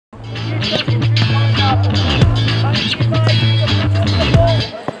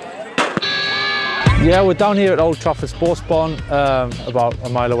Yeah, we're down here at Old Trafford Sports Barn, about a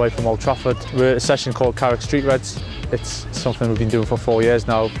mile away from Old Trafford. We're at a session called Carrick Street Reds. It's something we've been doing for 4 years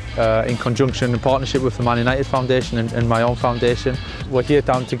now, in conjunction and partnership with the Man United Foundation and my own foundation. We're here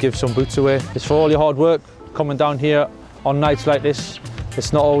down to give some boots away. It's for all your hard work coming down here on nights like this.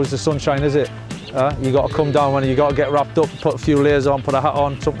 It's not always the sunshine, is it? You got to come down when you got to get wrapped up, put a few layers on, put a hat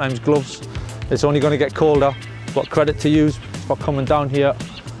on, sometimes gloves. It's only going to get colder, but credit to you for coming down here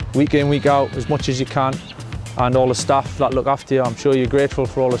week in, week out, as much as you can, and all the staff that look after you. I'm sure you're grateful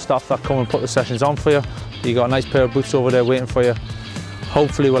for all the staff that come and put the sessions on for you. You got a nice pair of boots over there waiting for you.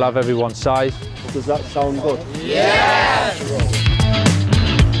 Hopefully we'll have everyone's size. Does that sound good? Yeah!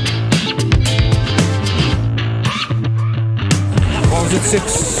 What was it, 6?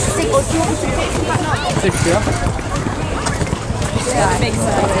 6, yeah? Yeah, makes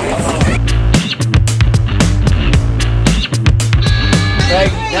sense. Hey,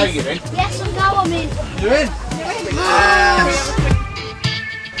 now you're in. Yes, I'm in. You're in?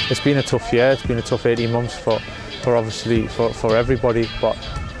 It's been a tough year. It's been a tough 18 months for obviously for everybody, but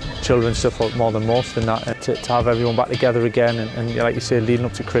children suffer more than most in that. And to have everyone back together again, and like you say, leading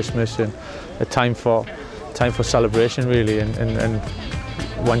up to Christmas and a time for celebration really, and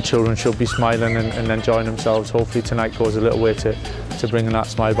when children should be smiling and enjoying themselves. Hopefully tonight goes a little way to bringing that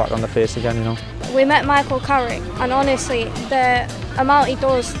smile back on the face again, you know. We met Michael Carrick, and honestly, the amount he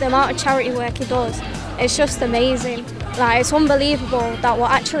does, the amount of charity work he does, it's just amazing. Like, it's unbelievable that we're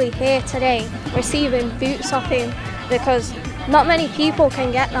actually here today receiving boots off him, because not many people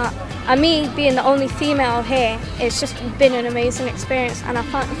can get that. And me being the only female here, it's just been an amazing experience, and I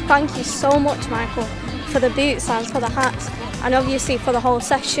thank you so much, Michael, for the boots and for the hats, and obviously for the whole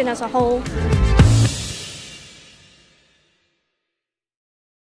session as a whole.